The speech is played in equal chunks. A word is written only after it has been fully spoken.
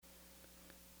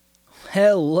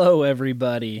Hello,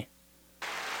 everybody.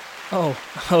 Oh,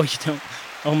 you don't.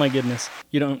 Oh my goodness,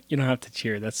 you don't have to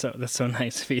cheer. That's so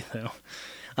nice of you,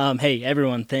 though. Hey,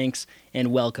 everyone, thanks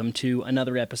and welcome to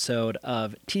another episode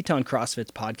of Teton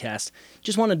CrossFit's podcast.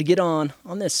 Just wanted to get on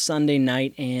this Sunday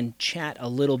night and chat a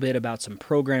little bit about some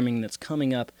programming that's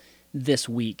coming up this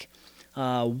week.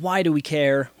 Why do we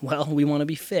care? Well, we want to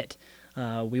be fit.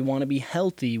 We want to be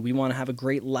healthy. We want to have a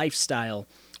great lifestyle.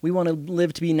 We want to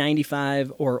live to be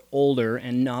 95 or older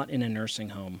and not in a nursing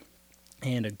home.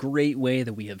 And a great way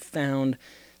that we have found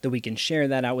that we can share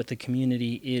that out with the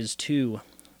community is to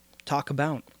talk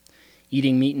about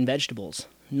eating meat and vegetables,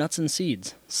 nuts and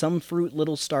seeds, some fruit,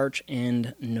 little starch,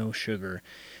 and no sugar.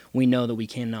 We know that we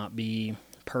cannot be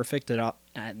perfect at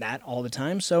that all the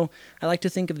time, so I like to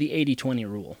think of the 80-20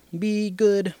 rule. Be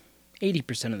good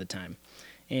 80% of the time.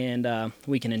 And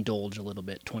we can indulge a little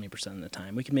bit 20% of the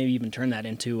time. We can maybe even turn that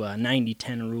into a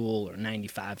 90-10 rule or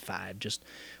 95-5, just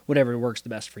whatever works the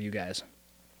best for you guys.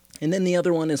 And then the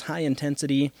other one is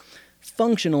high-intensity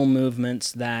functional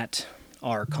movements that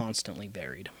are constantly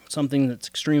varied, something that's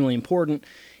extremely important.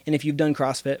 And if you've done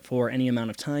CrossFit for any amount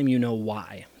of time, you know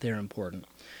why they're important.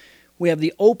 We have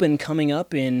the Open coming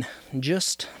up in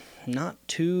just not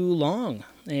too long,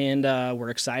 and we're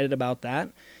excited about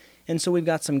that. And so we've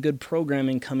got some good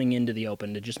programming coming into the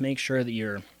Open to just make sure that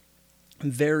you're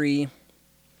very,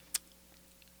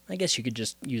 I guess you could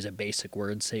just use a basic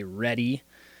word, say ready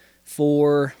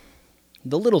for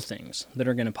the little things that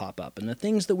are going to pop up and the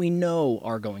things that we know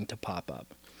are going to pop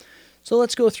up. So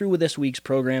let's go through with this week's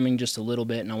programming just a little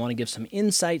bit, and I want to give some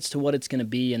insights to what it's going to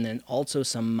be and then also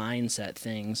some mindset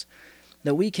things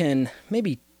that we can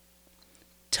maybe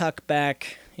tuck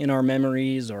back in our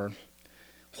memories or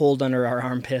hold under our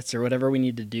armpits or whatever we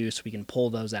need to do so we can pull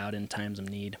those out in times of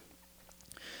need.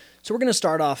 So we're going to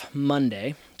start off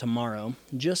Monday, tomorrow,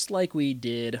 just like we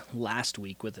did last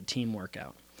week with a team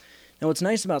workout. Now what's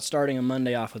nice about starting a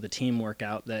Monday off with a team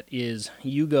workout that is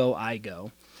you go, I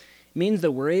go, means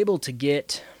that we're able to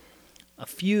get a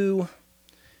few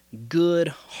good,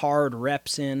 hard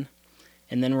reps in,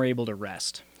 and then we're able to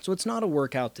rest. So it's not a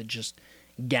workout that just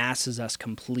gasses us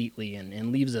completely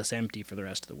and leaves us empty for the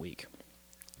rest of the week.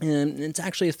 And it's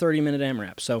actually a 30-minute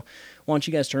AMRAP. So I want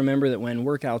you guys to remember that when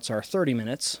workouts are 30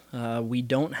 minutes, we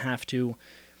don't have to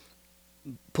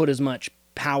put as much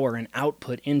power and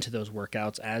output into those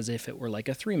workouts as if it were like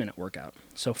a 3-minute workout.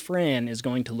 So Fran is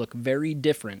going to look very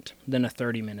different than a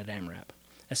 30-minute AMRAP,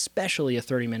 especially a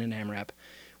 30-minute AMRAP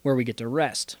where we get to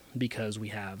rest because we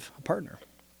have a partner.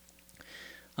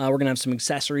 We're going to have some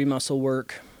accessory muscle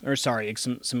work,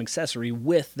 some accessory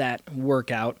with that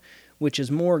workout, which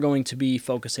is more going to be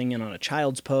focusing in on a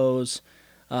child's pose,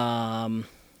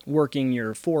 working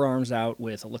your forearms out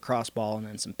with a lacrosse ball, and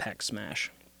then some pec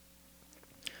smash.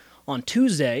 On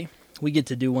Tuesday, we get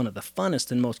to do one of the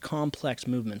funnest and most complex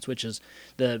movements, which is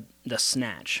the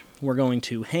snatch. We're going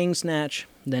to hang snatch,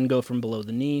 then go from below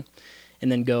the knee,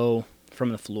 and then go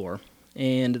from the floor.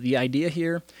 And the idea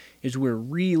here is we're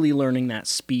really learning that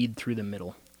speed through the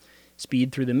middle.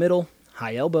 Speed through the middle,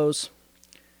 high elbows,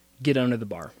 get under the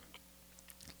bar.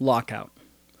 Lockout,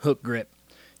 hook grip,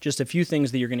 just a few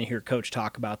things that you're going to hear Coach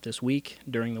talk about this week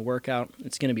during the workout.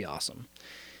 It's going to be awesome.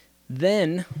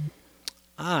 Then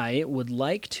I would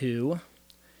like to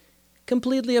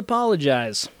completely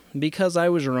apologize because I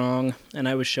was wrong and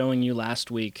I was showing you last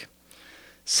week.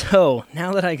 So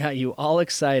now that I got you all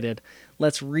excited,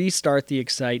 let's restart the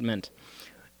excitement.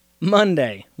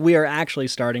 Monday, we are actually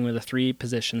starting with a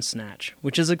 3-position snatch,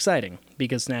 which is exciting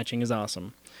because snatching is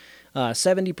awesome.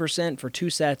 70% for 2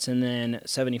 sets and then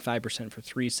 75% for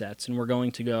 3 sets. And we're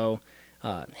going to go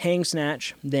hang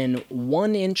snatch, then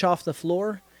 1 inch off the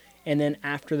floor. And then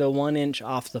after the 1 inch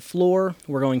off the floor,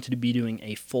 we're going to be doing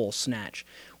a full snatch.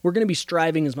 We're going to be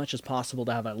striving as much as possible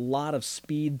to have a lot of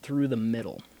speed through the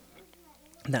middle.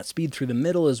 That speed through the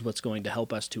middle is what's going to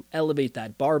help us to elevate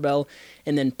that barbell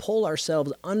and then pull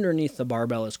ourselves underneath the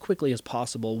barbell as quickly as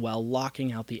possible while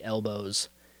locking out the elbows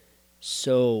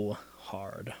so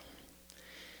hard.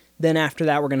 Then after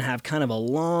that, we're going to have kind of a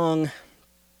long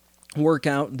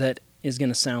workout that is going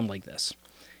to sound like this.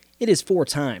 It is 4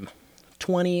 time,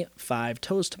 25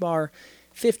 toes to bar,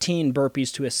 15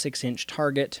 burpees to a 6-inch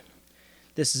target.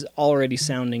 This is already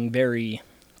sounding very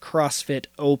CrossFit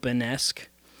Open-esque.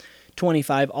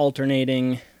 25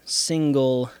 alternating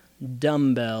single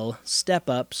dumbbell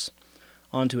step-ups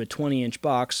onto a 20-inch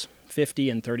box, 50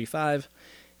 and 35,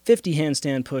 50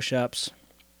 handstand push-ups,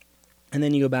 and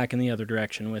then you go back in the other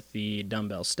direction with the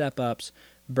dumbbell step-ups,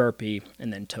 burpee,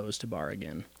 and then toes to bar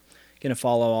again. Going to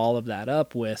follow all of that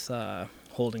up with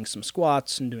holding some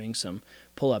squats and doing some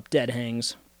pull-up dead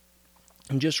hangs.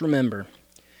 And just remember,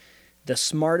 the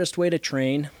smartest way to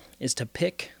train is to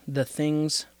pick the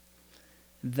things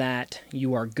that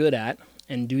you are good at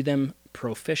and do them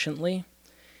proficiently,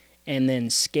 and then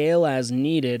scale as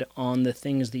needed on the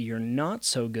things that you're not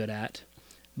so good at,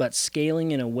 but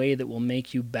scaling in a way that will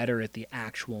make you better at the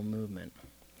actual movement.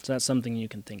 So that's something you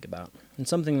can think about, and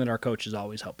something that our coaches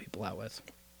always help people out with.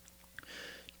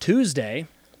 Tuesday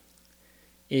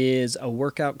is a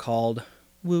workout called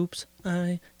Whoops,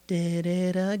 I Did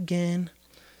It Again.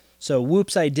 So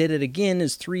Whoops, I Did It Again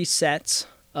is 3 sets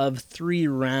of 3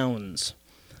 rounds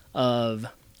of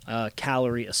a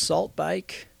calorie assault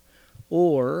bike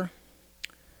or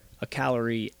a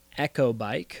calorie echo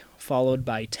bike, followed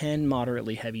by 10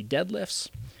 moderately heavy deadlifts,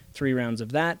 3 rounds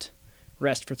of that,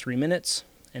 rest for 3 minutes,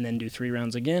 and then do 3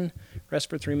 rounds again, rest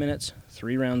for 3 minutes,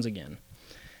 3 rounds again.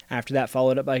 After that,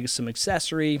 followed up by some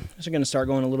accessory. So we're going to start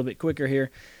going a little bit quicker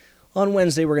here. On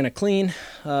Wednesday, we're going to clean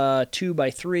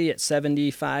 2x3 at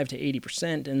 75 to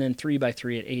 80%, and then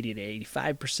 3x3 at 80 to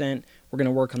 85%. We're going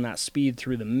to work on that speed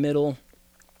through the middle.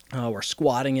 We're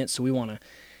squatting it, so we want to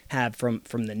have from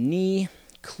the knee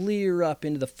clear up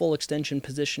into the full extension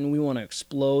position. We want to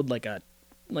explode like a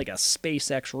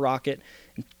SpaceX rocket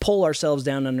and pull ourselves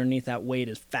down underneath that weight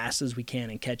as fast as we can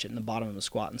and catch it in the bottom of the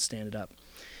squat and stand it up.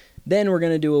 Then we're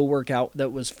going to do a workout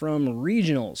that was from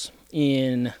regionals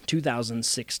in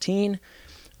 2016,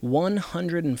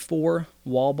 104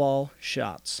 wall ball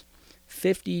shots,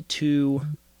 52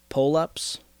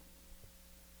 pull-ups,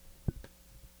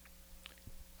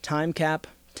 time cap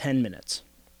 10 minutes.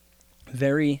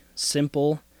 Very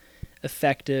simple,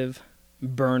 effective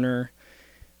burner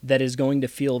that is going to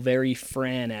feel very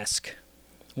Fran-esque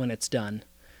when it's done.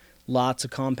 Lots of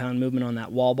compound movement on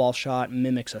that wall ball shot,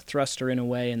 mimics a thruster in a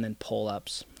way, and then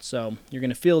pull-ups. So you're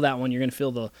going to feel that one. You're going to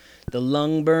feel the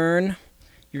lung burn.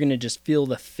 You're going to just feel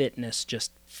the fitness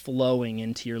just flowing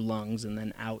into your lungs and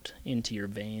then out into your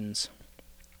veins.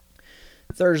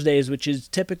 Thursdays, which is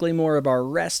typically more of our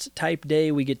rest type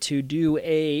day, we get to do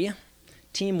a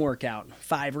team workout.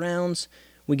 5 rounds.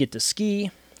 We get to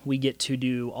ski. We get to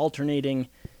do alternating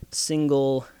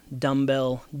single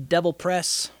dumbbell devil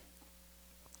press.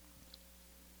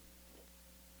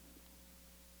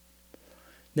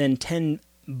 Then 10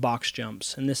 box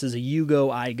jumps, and this is a you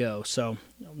go, I go. So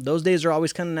those days are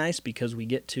always kind of nice because we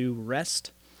get to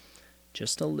rest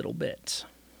just a little bit.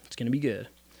 It's going to be good.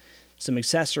 Some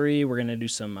accessory. We're going to do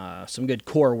some good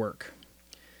core work.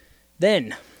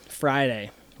 Then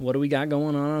Friday. What do we got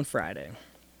going on Friday?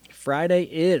 Friday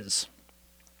is,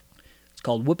 it's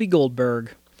called Whoopi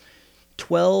Goldberg.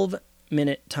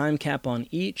 12-minute time cap on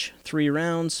each, 3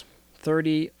 rounds,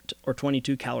 30 or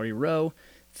 22 calorie row,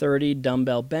 30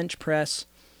 dumbbell bench press,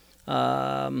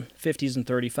 50s and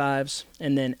 35s.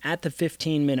 And then at the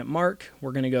 15-minute mark,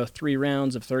 we're going to go 3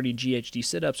 rounds of 30 GHD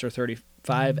sit-ups or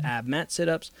 35 ab mat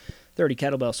sit-ups, 30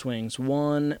 kettlebell swings,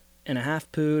 1.5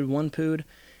 pood, 1 pood.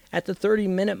 At the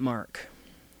 30-minute mark,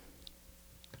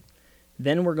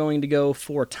 then we're going to go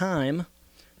for time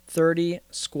 30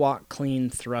 squat clean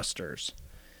thrusters.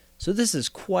 So this is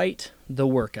quite the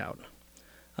workout.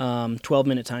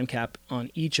 12-minute time cap on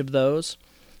each of those.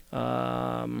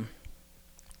 I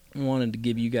wanted to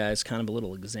give you guys kind of a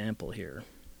little example here.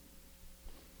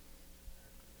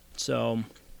 So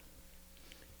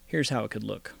here's how it could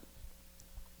look.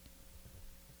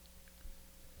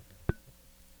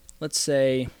 Let's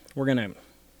say we're going to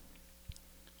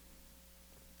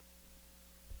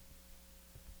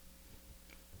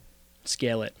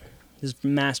scale it. This is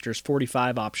Master's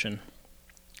 45 option.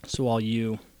 So all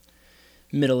you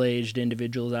middle-aged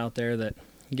individuals out there that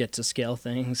get to scale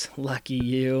things, lucky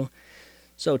you.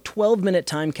 So 12-minute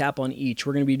time cap on each.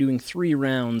 We're going to be doing 3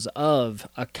 rounds of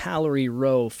a calorie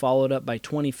row followed up by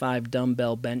 25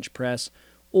 dumbbell bench press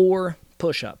or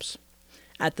push-ups.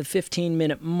 At the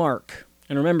 15-minute mark,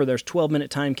 and remember there's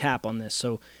 12-minute time cap on this,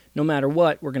 so no matter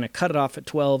what, we're going to cut it off at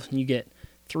 12 and you get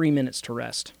 3 minutes to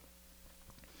rest.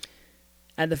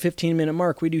 At the 15-minute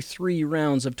mark, we do 3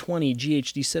 rounds of 20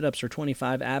 GHD sit-ups or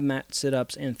 25 ab mat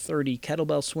sit-ups and 30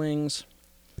 kettlebell swings.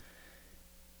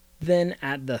 Then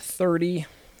at the 30,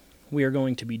 we are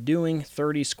going to be doing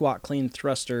 30 squat clean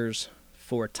thrusters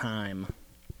for time.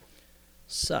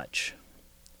 Such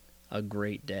a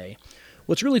great day.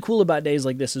 What's really cool about days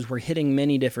like this is we're hitting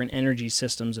many different energy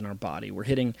systems in our body. We're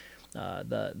hitting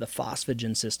the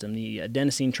phosphagen system, the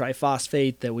adenosine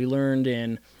triphosphate that we learned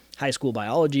in high school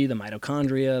biology, the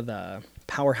mitochondria, the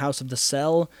powerhouse of the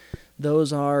cell.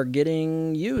 Those are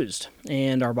getting used,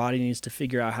 and our body needs to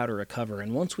figure out how to recover.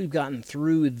 And once we've gotten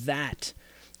through that,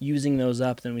 using those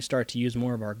up, then we start to use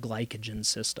more of our glycogen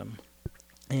system.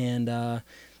 And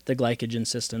the glycogen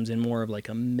systems in more of like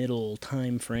a middle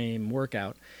time frame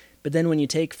workout. But then when you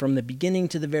take from the beginning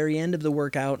to the very end of the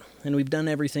workout, and we've done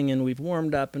everything, and we've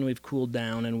warmed up, and we've cooled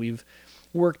down, and we've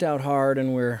worked out hard,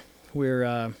 and we're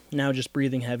now just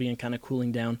breathing heavy and kind of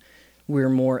cooling down, we're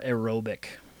more aerobic.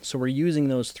 So we're using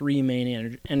those three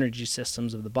main energy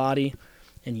systems of the body,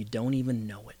 and you don't even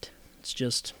know it. It's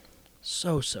just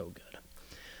so good.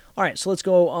 All right, so let's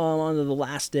go on to the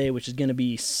last day, which is going to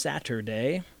be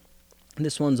Saturday.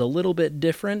 This one's a little bit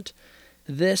different.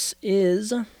 This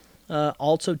is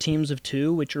also teams of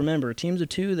two, which remember, teams of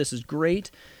two, this is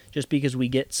great just because we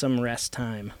get some rest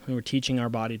time and we're teaching our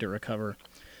body to recover.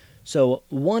 So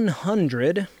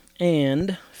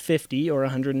 150 or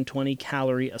 120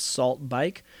 calorie assault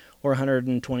bike or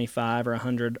 125 or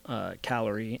 100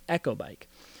 calorie echo bike,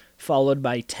 followed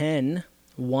by 10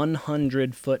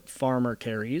 100-foot farmer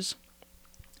carries,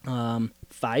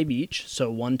 5 each,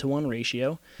 so 1-to-1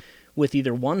 ratio, with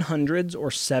either 100s or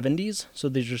 70s, so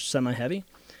these are semi-heavy,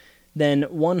 then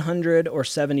 100 or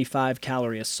 75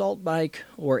 calorie assault bike,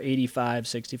 or 85,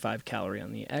 65 calorie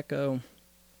on the echo,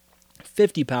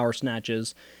 50 power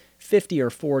snatches, 50 or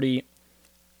 40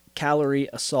 calorie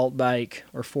assault bike,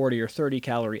 or 40 or 30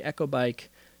 calorie echo bike,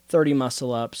 30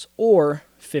 muscle ups, or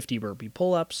 50 burpee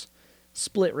pull-ups,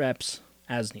 split reps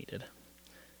as needed.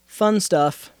 Fun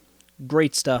stuff,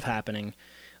 great stuff happening.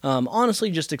 Honestly,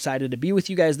 just excited to be with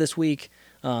you guys this week,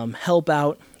 help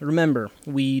out. Remember,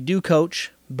 we do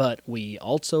coach, but we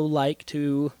also like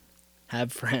to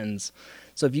have friends.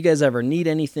 So if you guys ever need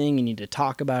anything, you need to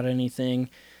talk about anything,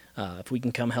 if we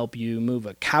can come help you move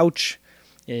a couch,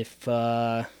 if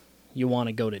you want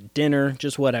to go to dinner,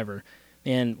 just whatever.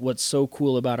 And what's so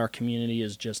cool about our community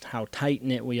is just how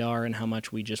tight-knit we are and how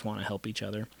much we just want to help each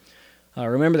other.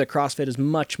 Remember that CrossFit is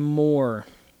much more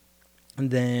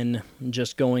than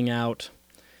just going out,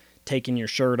 taking your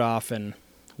shirt off, and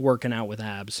working out with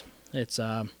abs. That's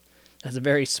a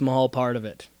very small part of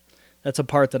it. That's a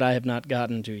part that I have not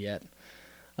gotten to yet.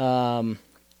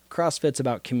 CrossFit's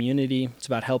about community. It's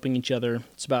about helping each other.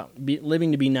 It's about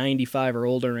living to be 95 or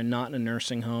older and not in a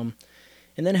nursing home.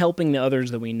 And then helping the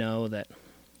others that we know that,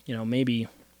 maybe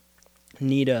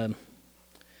need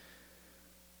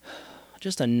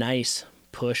just a nice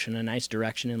push and a nice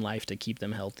direction in life to keep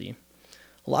them healthy.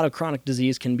 A lot of chronic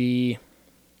disease can be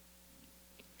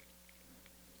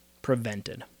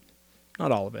prevented.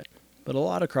 Not all of it, but a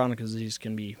lot of chronic disease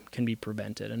can be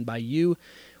prevented. And by you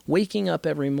waking up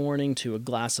every morning to a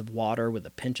glass of water with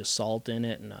a pinch of salt in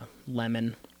it and a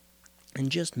lemon, and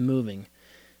just moving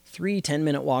 3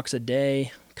 10-minute walks a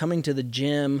day, coming to the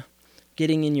gym,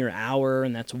 getting in your hour,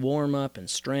 and that's warm-up and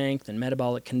strength and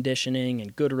metabolic conditioning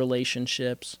and good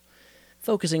relationships,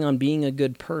 focusing on being a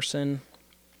good person,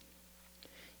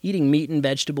 eating meat and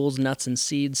vegetables, nuts and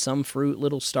seeds, some fruit,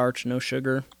 little starch, no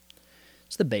sugar.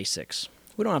 It's the basics.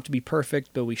 We don't have to be perfect,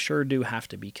 but we sure do have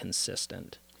to be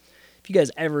consistent. If you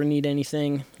guys ever need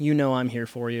anything, I'm here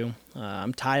for you.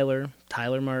 I'm Tyler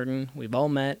Martin. We've all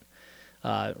met.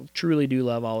 Truly do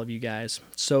love all of you guys.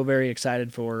 So very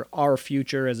excited for our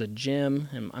future as a gym,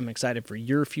 and I'm excited for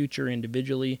your future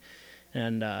individually,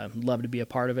 and love to be a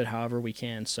part of it however we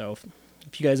can. So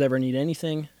if you guys ever need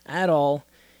anything at all,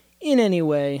 in any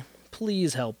way,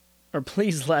 please help, or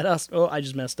please let us. Oh, I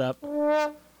just messed up.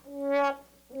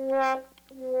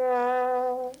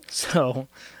 So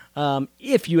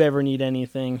if you ever need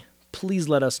anything, please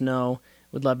let us know.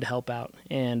 We'd love to help out,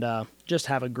 and just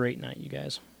have a great night, you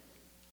guys.